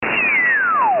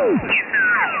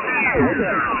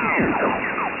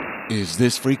Is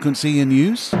this frequency in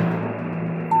use?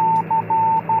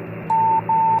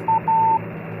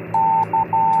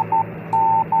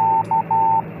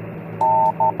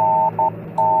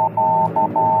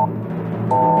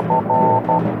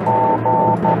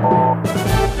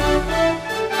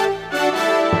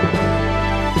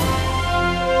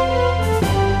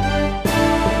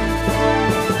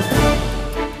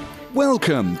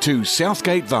 Welcome to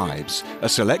Southgate Vibes, a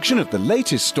selection of the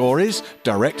latest stories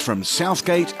direct from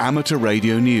Southgate Amateur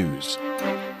Radio News.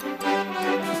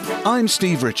 I'm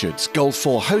Steve Richards, Golf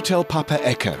 4 Hotel Papa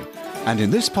Echo, and in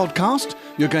this podcast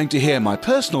you're going to hear my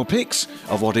personal picks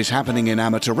of what is happening in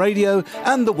amateur radio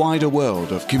and the wider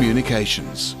world of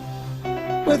communications.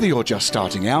 Whether you're just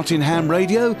starting out in ham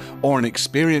radio or an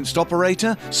experienced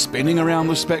operator spinning around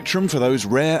the spectrum for those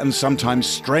rare and sometimes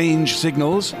strange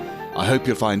signals, I hope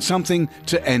you'll find something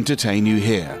to entertain you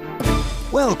here.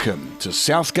 Welcome to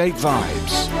Southgate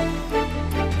Vibes.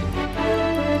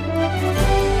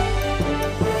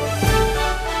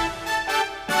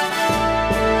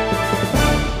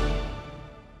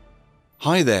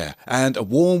 Hi there, and a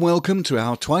warm welcome to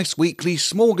our twice-weekly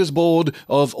smorgasbord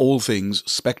of all things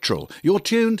spectral. You're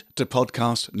tuned to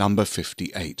podcast number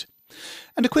 58.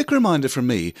 And a quick reminder from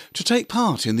me to take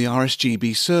part in the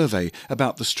RSGB survey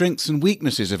about the strengths and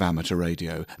weaknesses of amateur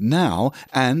radio now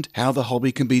and how the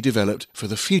hobby can be developed for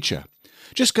the future.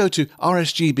 Just go to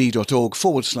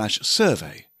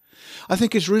rsgb.org/survey. I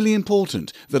think it's really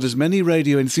important that as many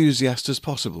radio enthusiasts as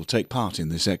possible take part in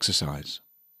this exercise.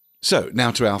 So,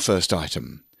 now to our first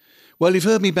item. Well, you've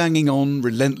heard me banging on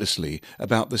relentlessly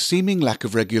about the seeming lack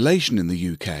of regulation in the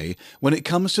UK when it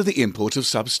comes to the import of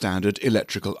substandard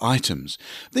electrical items.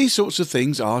 These sorts of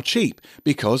things are cheap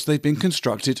because they've been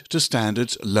constructed to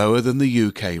standards lower than the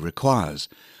UK requires.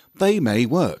 They may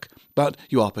work, but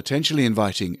you are potentially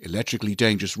inviting electrically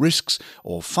dangerous risks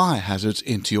or fire hazards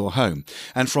into your home.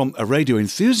 And from a radio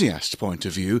enthusiast's point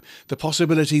of view, the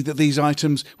possibility that these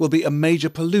items will be a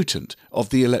major pollutant of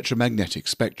the electromagnetic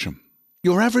spectrum.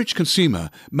 Your average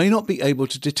consumer may not be able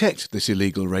to detect this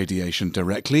illegal radiation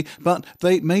directly, but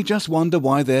they may just wonder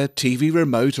why their TV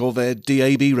remote or their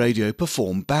DAB radio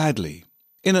perform badly.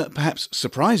 In a perhaps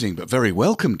surprising but very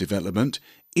welcome development,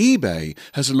 eBay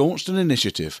has launched an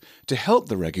initiative to help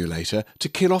the regulator to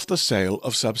kill off the sale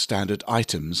of substandard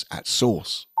items at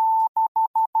source.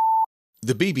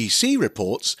 The BBC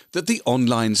reports that the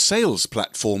online sales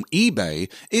platform eBay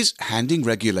is handing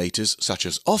regulators such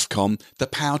as Ofcom the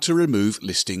power to remove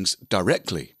listings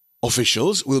directly.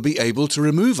 Officials will be able to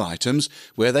remove items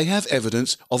where they have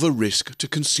evidence of a risk to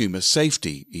consumer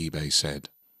safety, eBay said.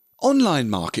 Online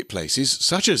marketplaces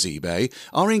such as eBay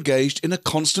are engaged in a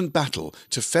constant battle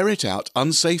to ferret out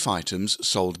unsafe items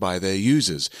sold by their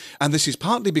users, and this is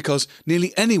partly because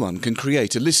nearly anyone can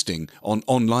create a listing on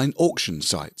online auction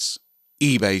sites.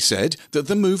 eBay said that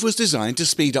the move was designed to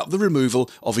speed up the removal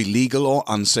of illegal or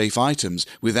unsafe items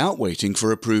without waiting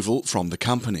for approval from the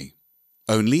company.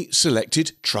 Only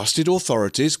selected, trusted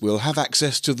authorities will have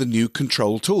access to the new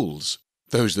control tools.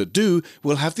 Those that do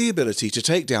will have the ability to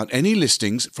take down any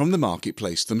listings from the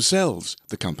marketplace themselves,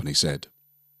 the company said.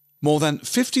 More than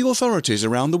 50 authorities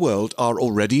around the world are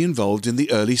already involved in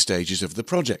the early stages of the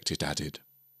project, it added.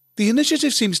 The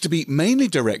initiative seems to be mainly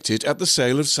directed at the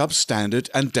sale of substandard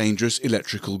and dangerous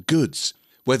electrical goods.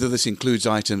 Whether this includes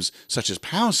items such as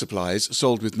power supplies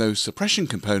sold with no suppression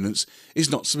components is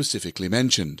not specifically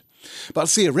mentioned. But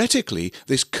theoretically,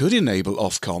 this could enable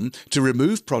Ofcom to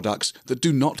remove products that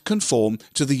do not conform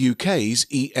to the UK's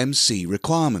EMC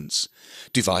requirements.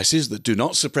 Devices that do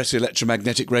not suppress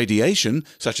electromagnetic radiation,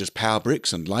 such as power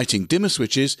bricks and lighting dimmer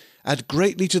switches, add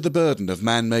greatly to the burden of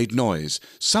man-made noise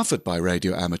suffered by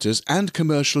radio amateurs and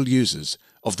commercial users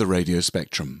of the radio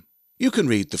spectrum. You can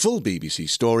read the full BBC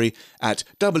story at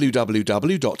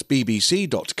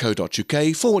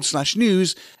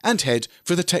www.bbc.co.uk/news and head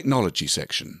for the technology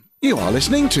section. You are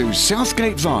listening to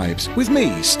Southgate Vibes with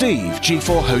me, Steve,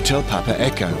 G4 Hotel Papa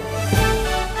Echo.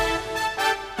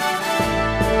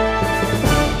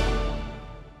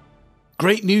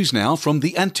 Great news now from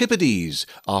the Antipodes.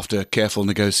 After careful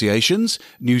negotiations,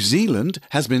 New Zealand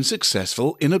has been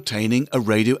successful in obtaining a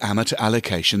radio amateur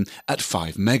allocation at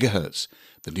 5 MHz.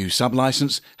 The new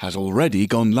sublicense has already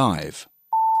gone live.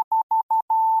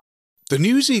 The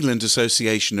New Zealand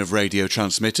Association of Radio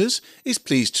Transmitters is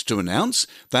pleased to announce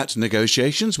that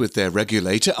negotiations with their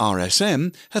regulator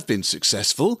RSM have been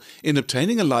successful in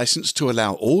obtaining a licence to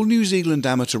allow all New Zealand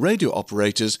amateur radio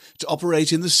operators to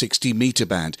operate in the 60 metre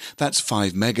band, that's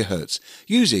 5 MHz,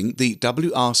 using the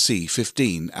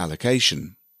WRC-15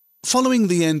 allocation. Following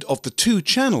the end of the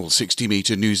two-channel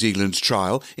 60-metre New Zealand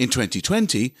trial in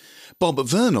 2020, Bob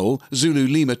Vernal, Zulu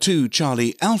Lima 2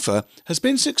 Charlie Alpha, has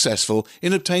been successful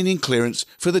in obtaining clearance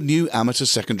for the new amateur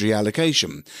secondary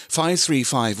allocation,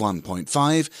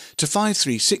 5351.5 to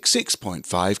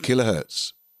 5366.5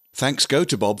 kHz. Thanks go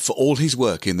to Bob for all his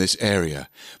work in this area.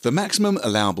 The maximum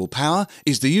allowable power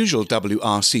is the usual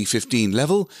WRC15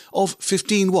 level of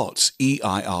 15 watts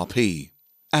EIRP.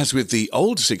 As with the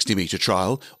old 60-metre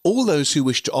trial, all those who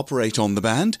wish to operate on the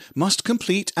band must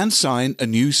complete and sign a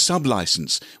new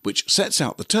sub-licence, which sets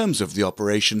out the terms of the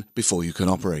operation before you can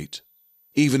operate.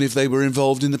 Even if they were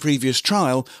involved in the previous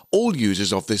trial, all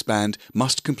users of this band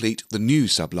must complete the new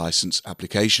sub-licence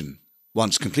application.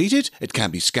 Once completed, it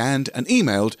can be scanned and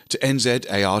emailed to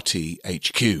NZART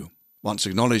HQ. Once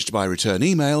acknowledged by return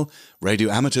email,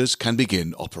 radio amateurs can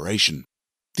begin operation.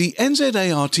 The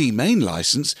NZART main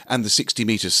licence and the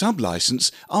 60-metre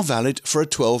sub-licence are valid for a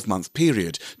 12-month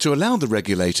period to allow the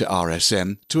regulator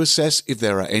RSM to assess if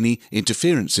there are any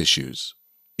interference issues.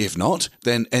 If not,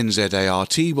 then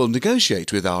NZART will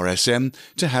negotiate with RSM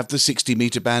to have the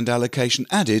 60-metre band allocation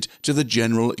added to the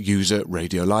general user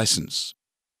radio licence.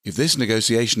 If this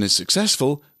negotiation is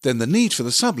successful, then the need for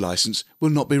the sub-licence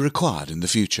will not be required in the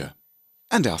future.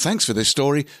 And our thanks for this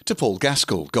story to Paul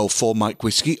Gaskell, Golf 4 Mike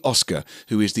Whiskey Oscar,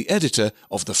 who is the editor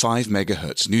of the 5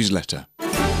 MHz newsletter.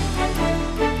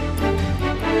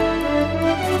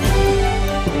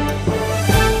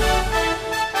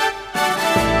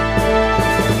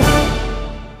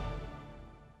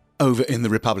 Over in the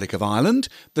Republic of Ireland,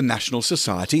 the National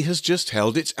Society has just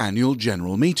held its annual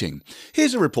general meeting.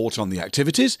 Here's a report on the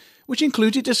activities, which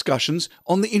included discussions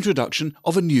on the introduction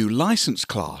of a new licence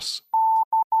class.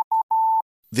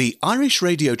 The Irish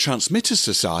Radio Transmitters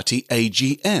Society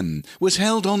AGM was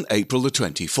held on April the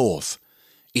 24th.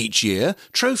 Each year,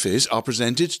 trophies are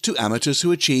presented to amateurs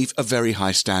who achieve a very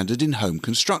high standard in home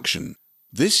construction.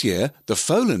 This year, the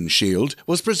Folan Shield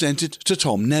was presented to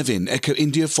Tom Nevin, Echo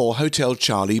India 4 Hotel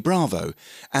Charlie Bravo,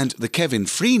 and the Kevin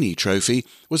Freeney Trophy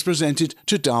was presented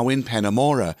to Darwin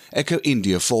Penamora, Echo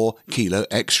India 4 Kilo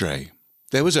X-Ray.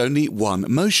 There was only one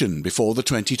motion before the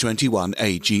 2021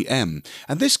 AGM,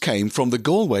 and this came from the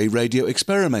Galway Radio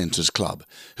Experimenters Club,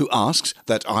 who asked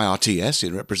that IRTS,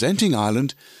 in representing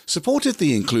Ireland, supported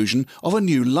the inclusion of a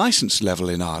new licence level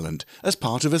in Ireland as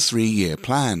part of a 3-year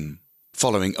plan.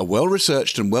 Following a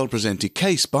well-researched and well-presented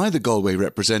case by the Galway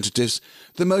representatives,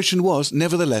 the motion was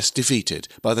nevertheless defeated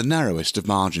by the narrowest of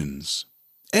margins.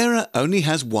 ERA only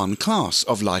has one class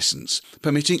of licence,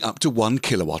 permitting up to 1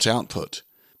 kilowatt output.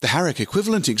 The Harrick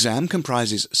equivalent exam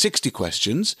comprises 60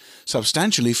 questions,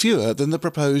 substantially fewer than the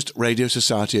proposed Radio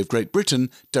Society of Great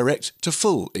Britain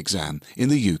direct-to-full exam in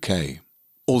the UK.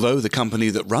 Although the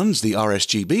company that runs the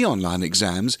RSGB online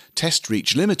exams, Test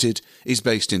Reach Limited, is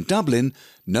based in Dublin,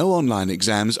 no online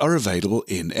exams are available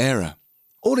in ERA.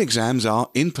 All exams are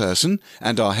in person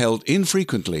and are held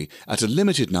infrequently at a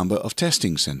limited number of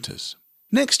testing centres.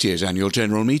 Next year's annual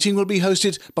general meeting will be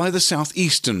hosted by the South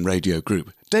Eastern Radio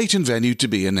Group, date and venue to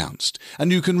be announced,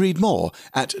 and you can read more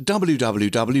at www.irts.ie.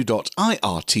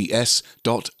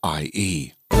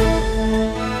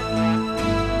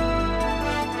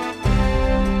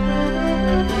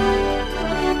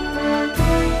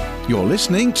 You're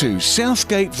listening to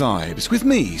Southgate Vibes with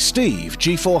me, Steve,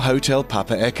 G4 Hotel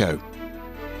Papa Echo.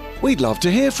 We'd love to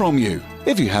hear from you.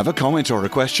 If you have a comment or a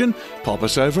question, pop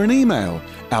us over an email.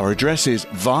 Our address is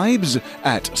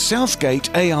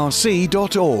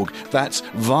vibes@southgatearc.org. That's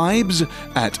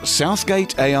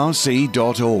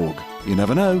vibes@southgatearc.org. You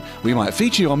never know, we might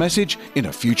feature your message in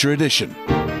a future edition.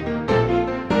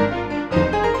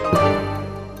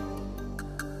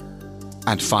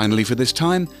 And finally for this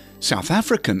time, South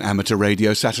African amateur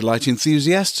radio satellite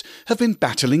enthusiasts have been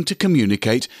battling to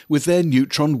communicate with their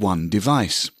Neutron 1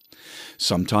 device.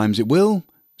 Sometimes it will,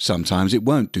 sometimes it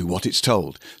won't do what it's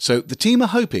told, so the team are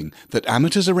hoping that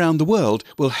amateurs around the world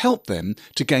will help them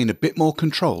to gain a bit more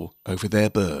control over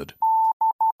their bird.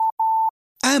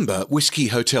 Amber Whiskey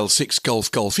Hotel 6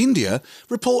 Golf India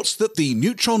reports that the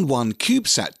Neutron 1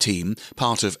 CubeSat team,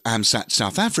 part of AMSAT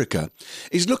South Africa,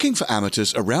 is looking for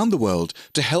amateurs around the world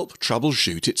to help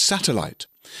troubleshoot its satellite.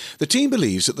 The team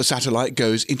believes that the satellite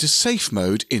goes into safe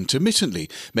mode intermittently,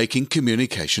 making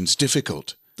communications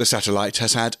difficult. The satellite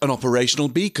has had an operational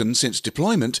beacon since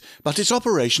deployment, but its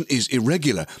operation is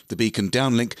irregular. The beacon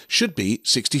downlink should be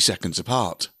 60 seconds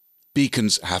apart.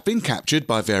 Beacons have been captured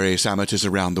by various amateurs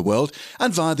around the world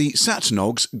and via the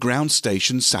SatNog's ground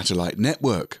station satellite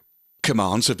network.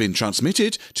 Commands have been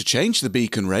transmitted to change the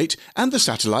beacon rate and the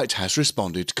satellite has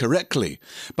responded correctly,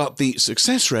 but the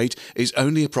success rate is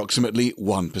only approximately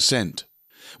 1%.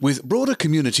 With broader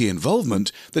community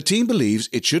involvement, the team believes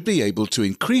it should be able to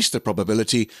increase the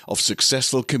probability of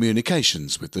successful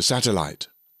communications with the satellite.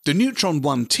 The Neutron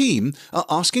 1 team are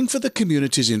asking for the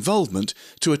community's involvement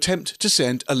to attempt to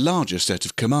send a larger set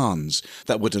of commands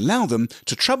that would allow them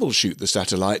to troubleshoot the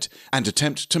satellite and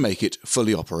attempt to make it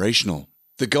fully operational.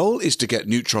 The goal is to get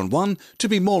Neutron 1 to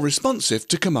be more responsive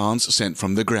to commands sent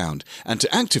from the ground and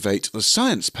to activate the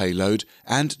science payload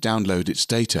and download its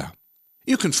data.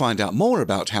 You can find out more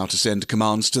about how to send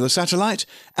commands to the satellite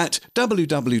at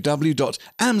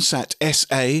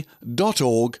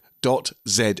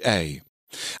www.amsatsa.org.za.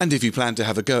 And if you plan to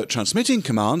have a go at transmitting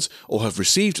commands or have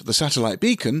received the satellite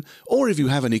beacon, or if you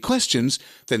have any questions,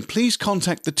 then please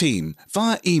contact the team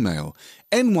via email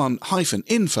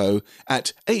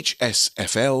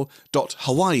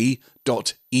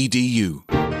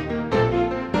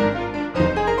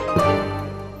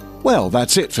n1-info@hsfl.hawaii.edu. Well,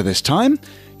 that's it for this time.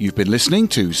 You've been listening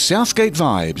to Southgate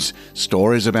Vibes,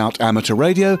 stories about amateur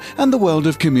radio and the world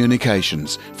of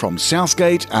communications from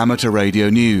Southgate Amateur Radio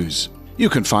News. You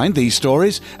can find these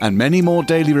stories and many more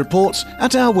daily reports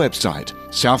at our website,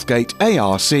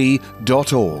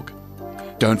 southgatearc.org.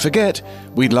 Don't forget,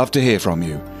 we'd love to hear from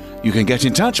you. You can get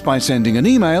in touch by sending an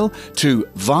email to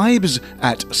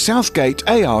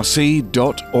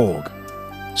vibes@southgatearc.org.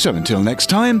 So until next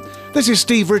time, this is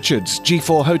Steve Richards,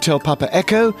 G4 Hotel Papa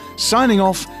Echo, signing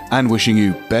off and wishing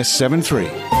you best 7-3.